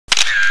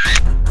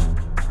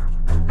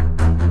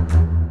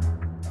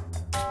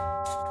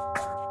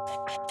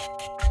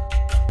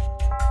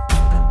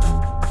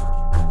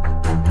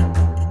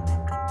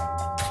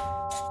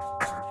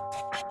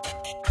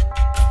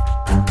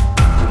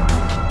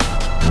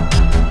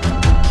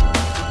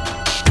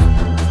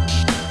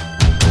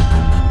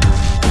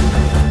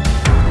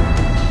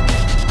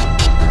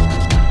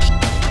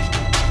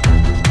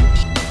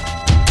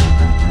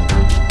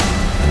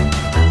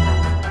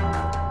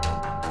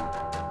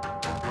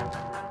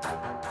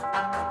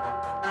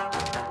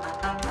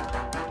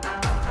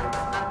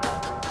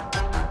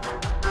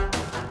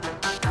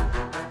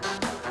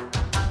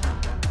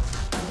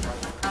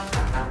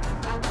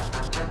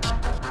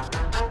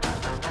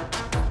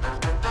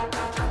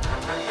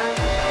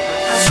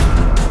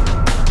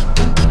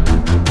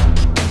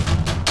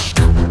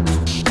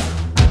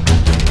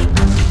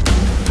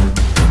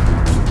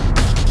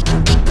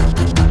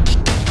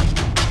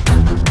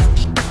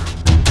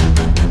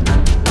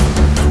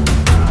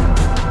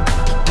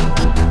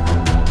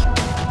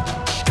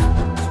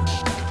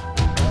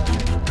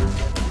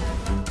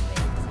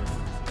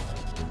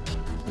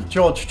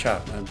George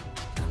Chapman,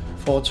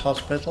 Ford's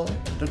Hospital.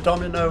 The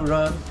Domino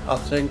run, I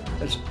think,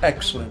 is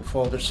excellent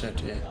for the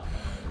city.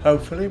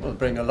 Hopefully it will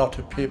bring a lot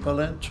of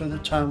people into the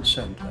town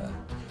centre.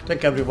 I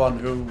think everyone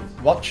who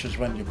watches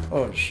when you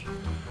push,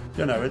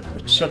 you know,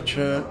 it's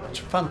a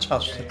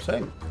fantastic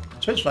thing.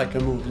 So it's like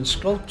a moving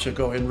sculpture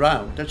going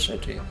round the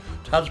city.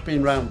 It has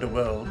been round the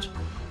world,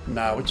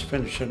 now it's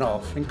finishing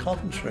off in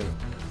Coventry.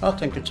 I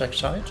think it's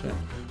exciting.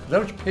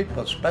 Those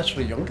people,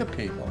 especially younger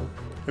people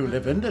who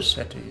live in the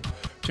city,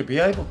 to be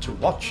able to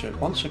watch it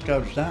once it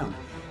goes down,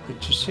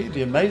 to see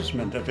the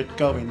amazement of it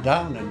going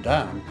down and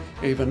down,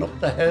 even up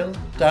the hill,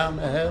 down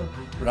the hill,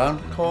 round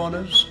the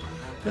corners.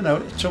 You know,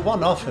 it's a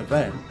one-off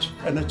event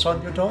and it's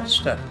on your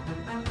doorstep.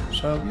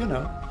 So, you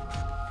know,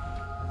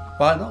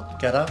 why not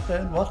get out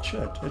there and watch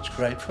it? It's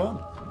great fun.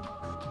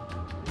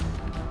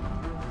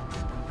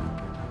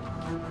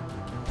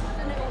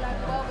 And it all over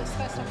the world, it's the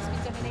first time it's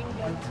been done in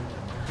England.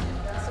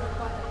 So we're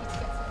quite lucky to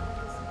get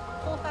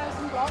it.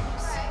 4,000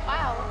 blocks.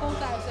 Wow,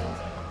 4,000.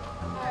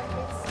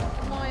 It's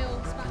a mile,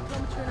 it's about a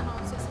kilometre and a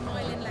half, so it's a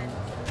mile in length.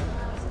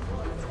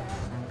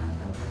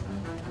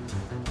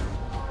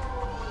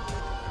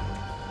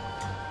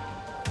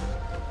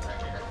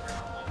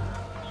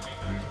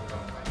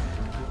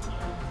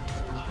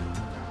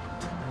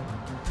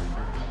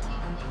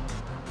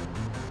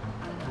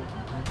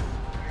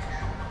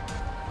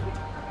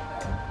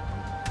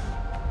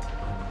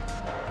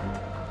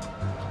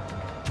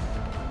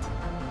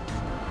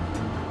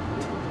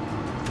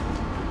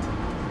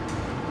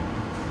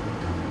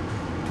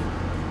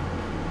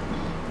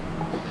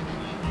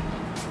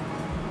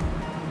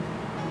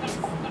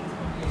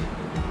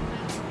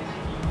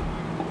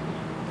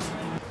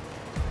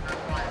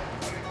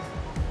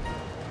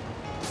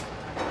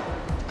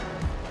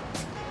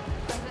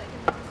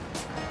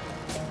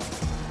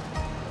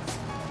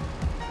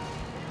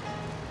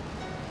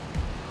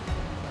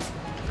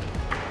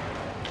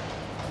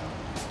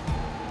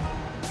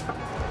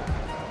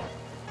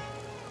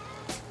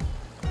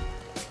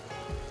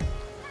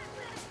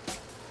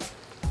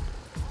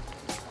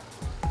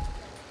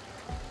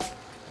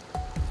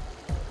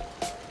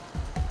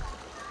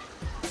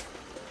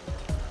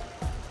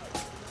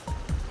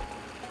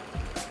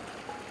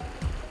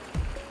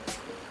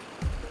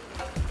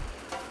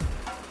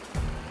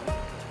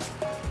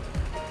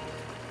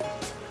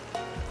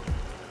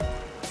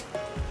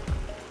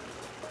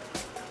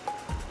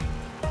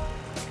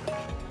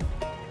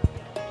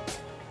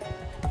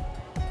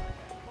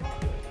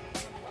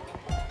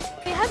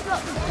 We have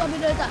lots of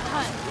dominoes at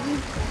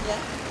home.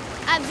 Yeah.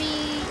 And we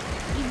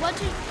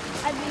wanted,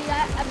 we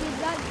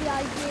liked the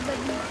idea when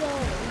we saw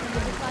it, and we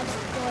decided to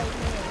store it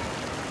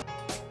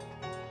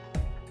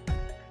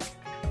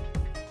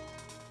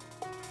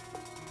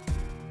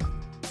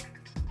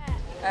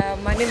here.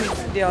 My name is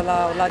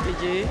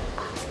Lelwala,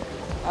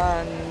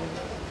 and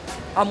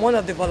I'm one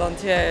of the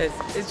volunteers.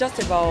 It's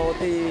just about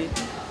the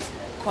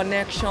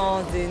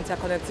connections, the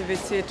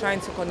interconnectivity,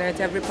 trying to connect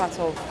every part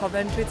of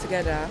Coventry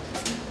together,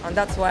 and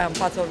that's why I'm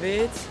part of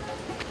it,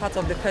 part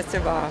of the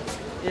festival.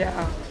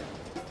 Yeah.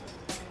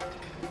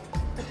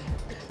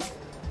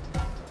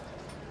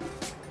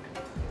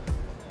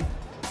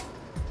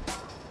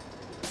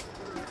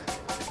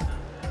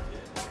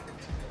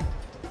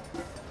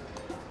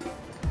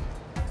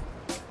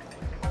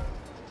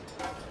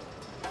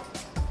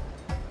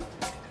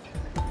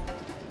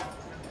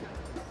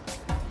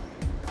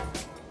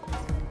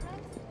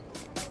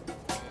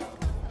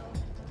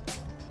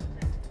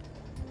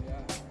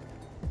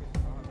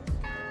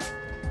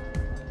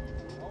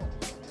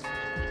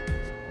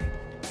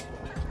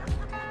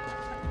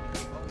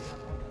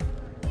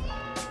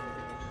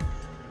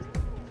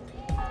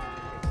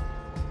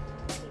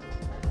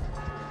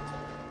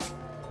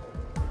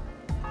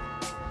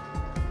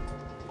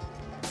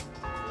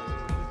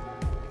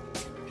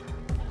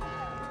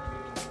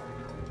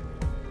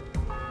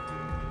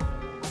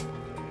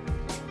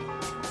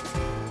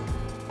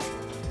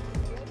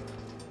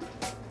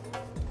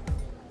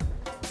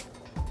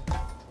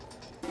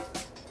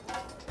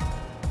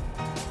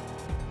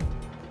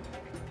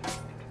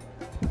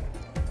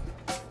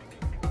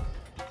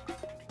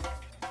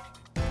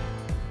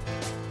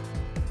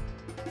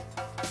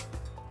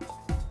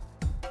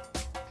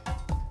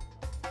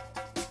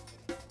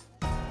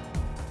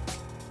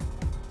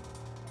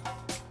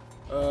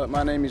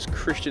 My name is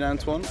Christian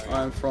Antoine.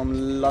 I'm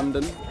from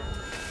London.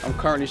 I'm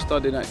currently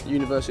studying at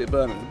University of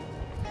Birmingham.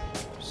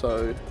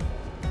 So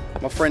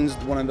my friend's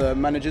one of the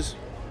managers,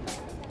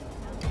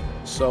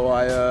 so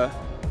I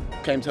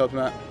came to help him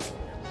out.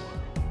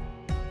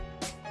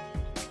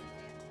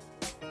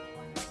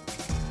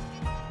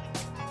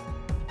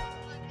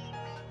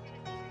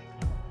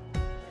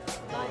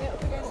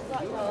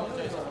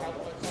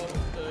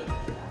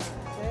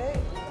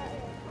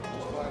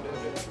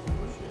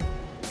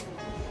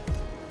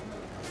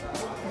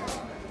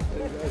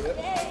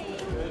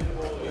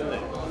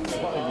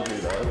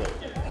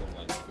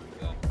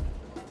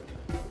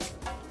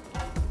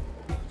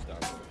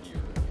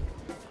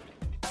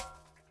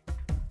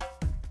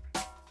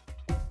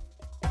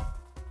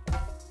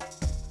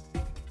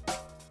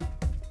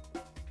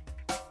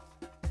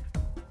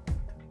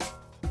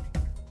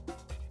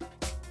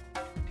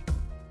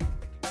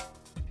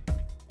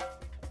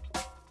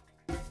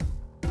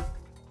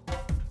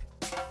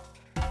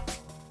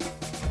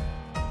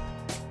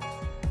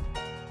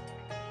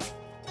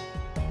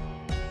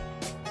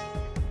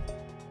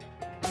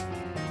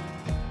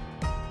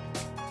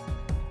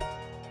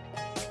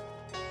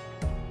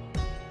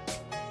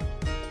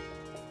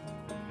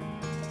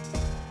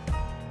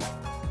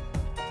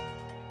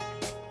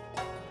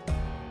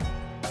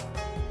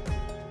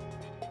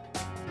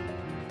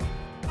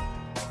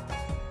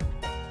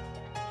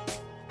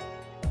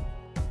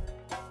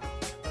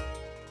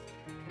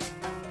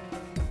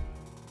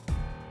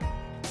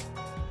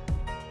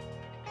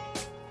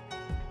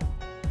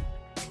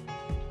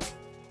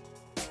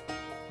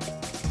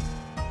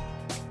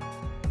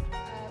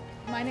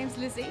 My name's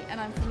Lizzie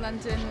and I'm from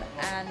London,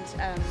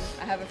 and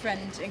I have a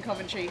friend in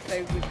Coventry, so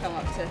we've come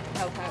up to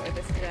help out with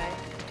this today.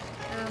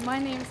 My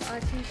name's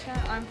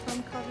Artisha, I'm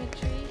from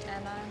Coventry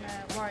and I'm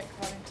a Warwick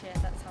volunteer,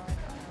 that's how I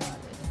found out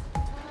about this.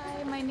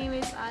 Hi, my name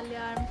is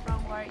Alia, I'm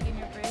from Warwick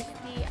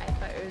University. I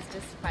thought it was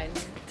just fun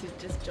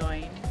to just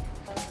join.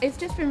 It's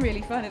just been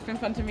really fun. It's been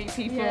fun to meet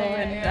people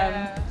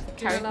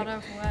do a lot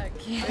of work.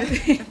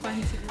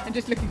 I'm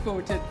just looking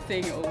forward to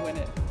seeing it all when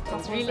it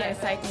It's really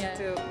exciting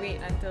to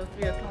wait until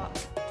 3 o'clock.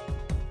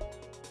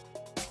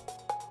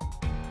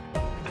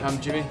 I'm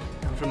Jimmy,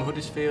 I'm from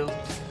Huddersfield.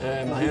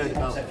 I heard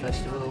about the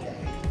festival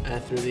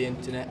through the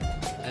internet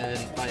and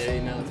via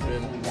email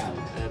from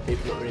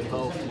people that were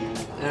involved.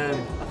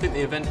 I think the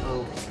event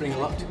will bring a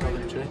lot to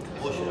Coventry.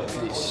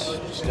 It's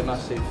just a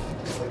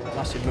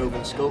massive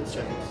moving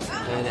sculpture,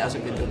 and it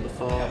hasn't been done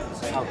before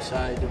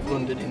outside of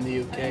London in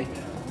the UK.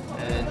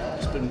 And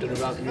it's been done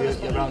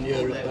around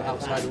Europe, but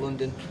outside of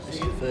London, this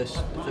is the first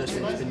one that's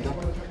been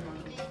done.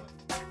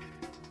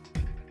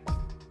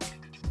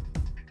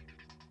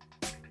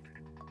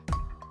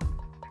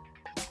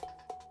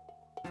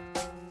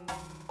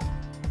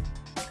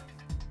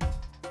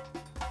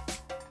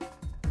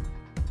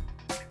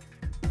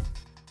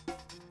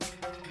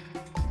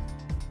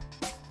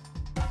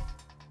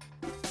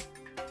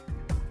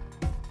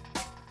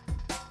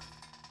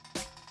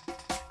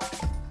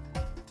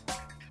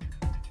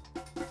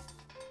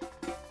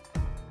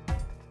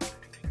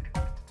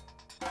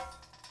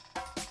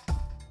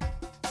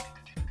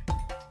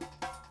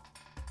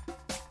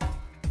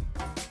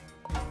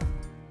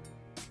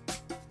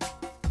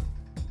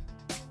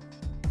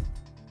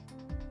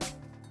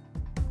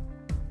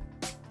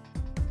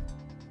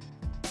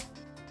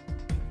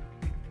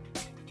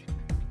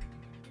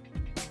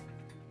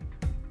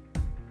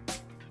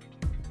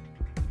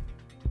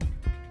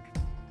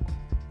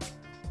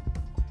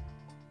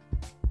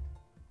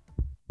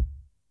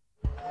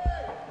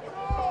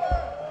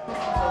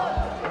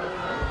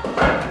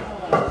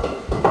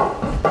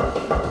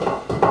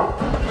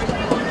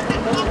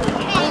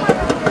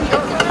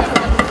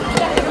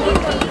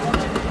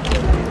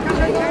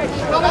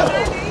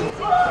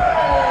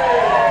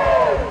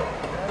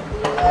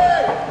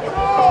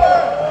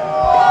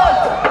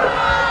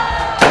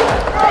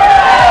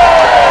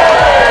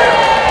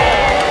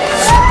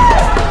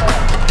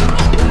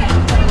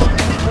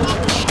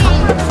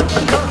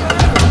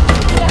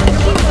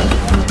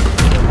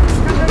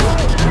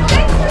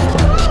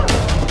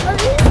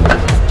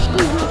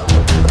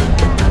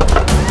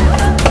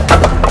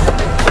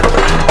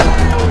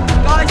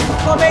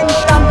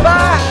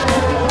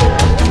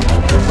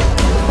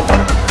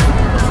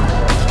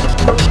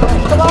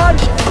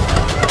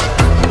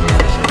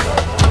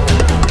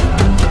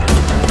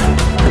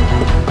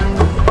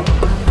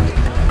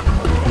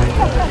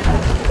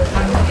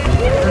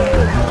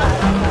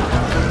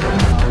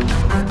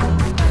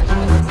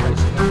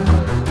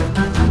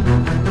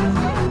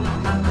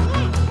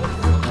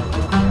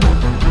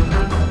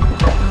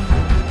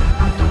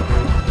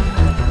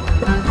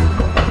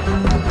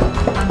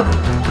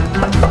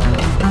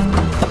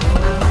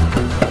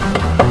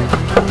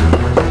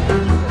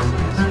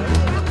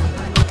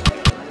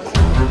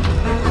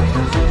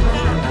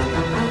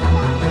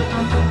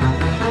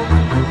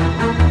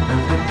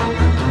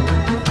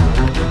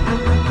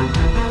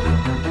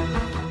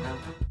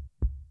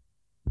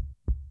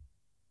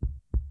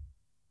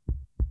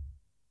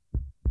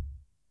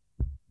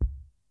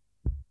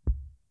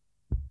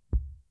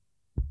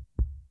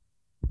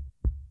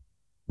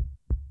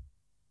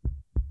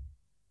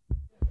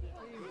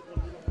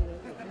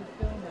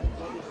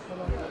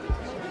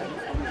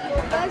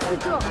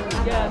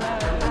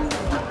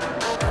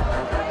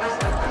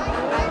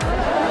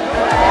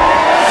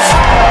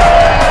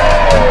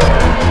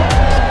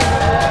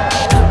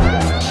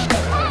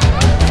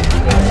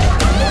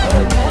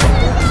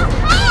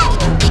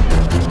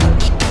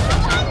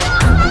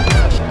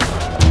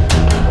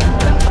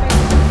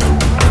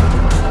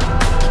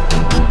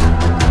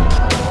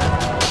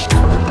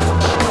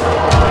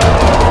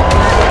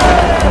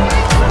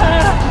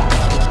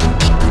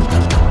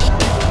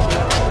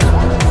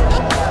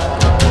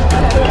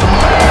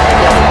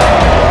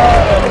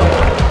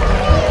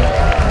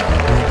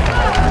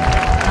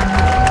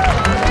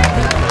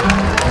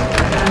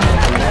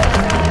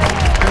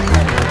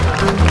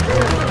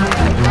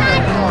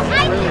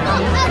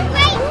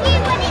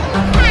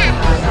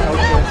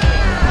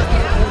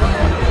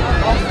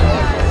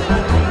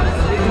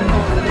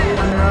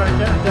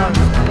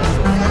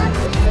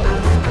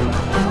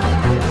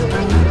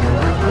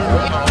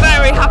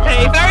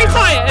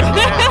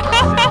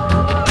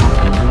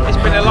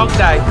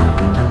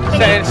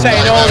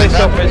 Setting all this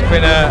up has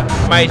been a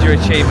major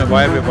achievement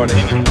by everybody.